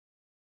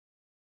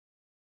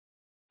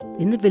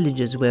In the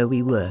villages where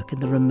we work, in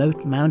the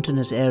remote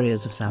mountainous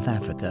areas of South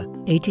Africa,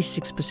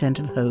 86%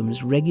 of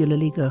homes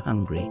regularly go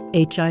hungry.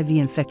 HIV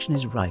infection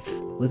is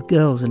rife, with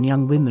girls and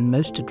young women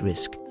most at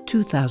risk.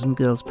 2,000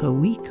 girls per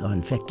week are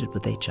infected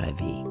with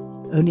HIV.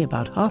 Only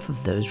about half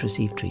of those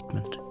receive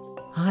treatment.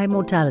 High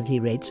mortality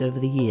rates over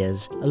the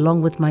years,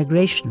 along with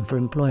migration for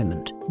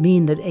employment,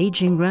 mean that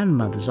aging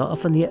grandmothers are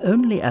often the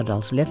only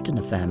adults left in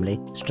a family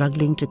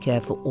struggling to care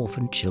for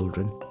orphan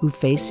children who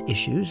face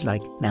issues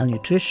like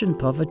malnutrition,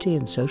 poverty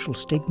and social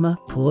stigma,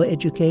 poor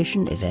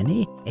education, if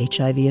any,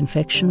 HIV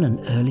infection and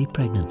early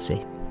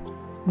pregnancy.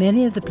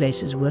 Many of the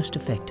places worst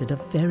affected are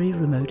very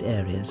remote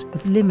areas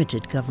with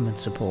limited government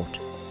support.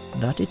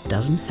 But it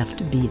doesn't have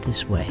to be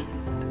this way.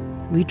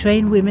 We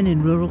train women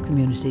in rural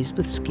communities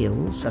with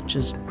skills such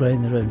as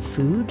growing their own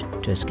food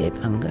to escape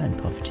hunger and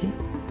poverty,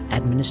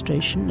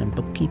 administration and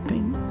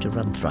bookkeeping to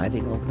run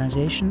thriving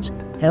organizations,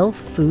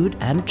 health, food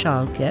and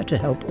childcare to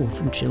help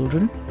orphan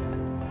children,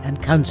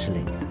 and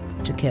counseling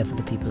to care for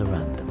the people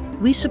around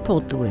them. We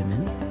support the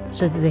women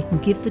so that they can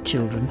give the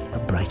children a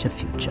brighter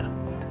future.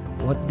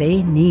 What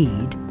they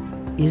need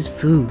is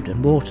food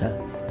and water,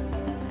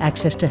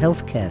 access to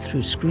healthcare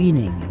through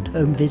screening and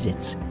home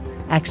visits,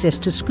 access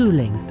to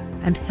schooling,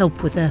 and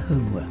help with their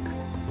homework,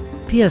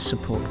 peer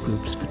support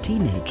groups for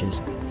teenagers,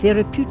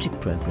 therapeutic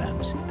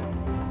programs,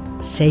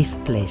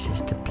 safe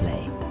places to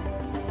play.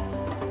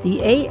 The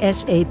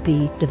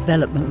ASAP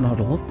development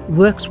model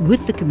works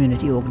with the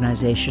community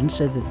organizations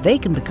so that they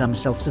can become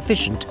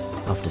self-sufficient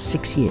after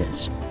 6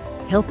 years,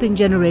 helping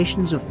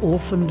generations of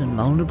orphaned and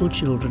vulnerable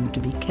children to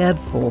be cared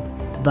for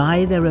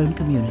by their own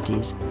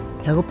communities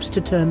helps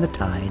to turn the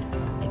tide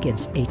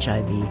against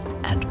HIV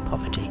and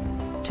poverty.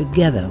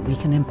 Together we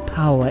can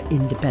empower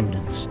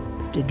independence.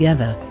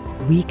 Together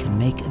we can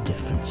make a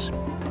difference.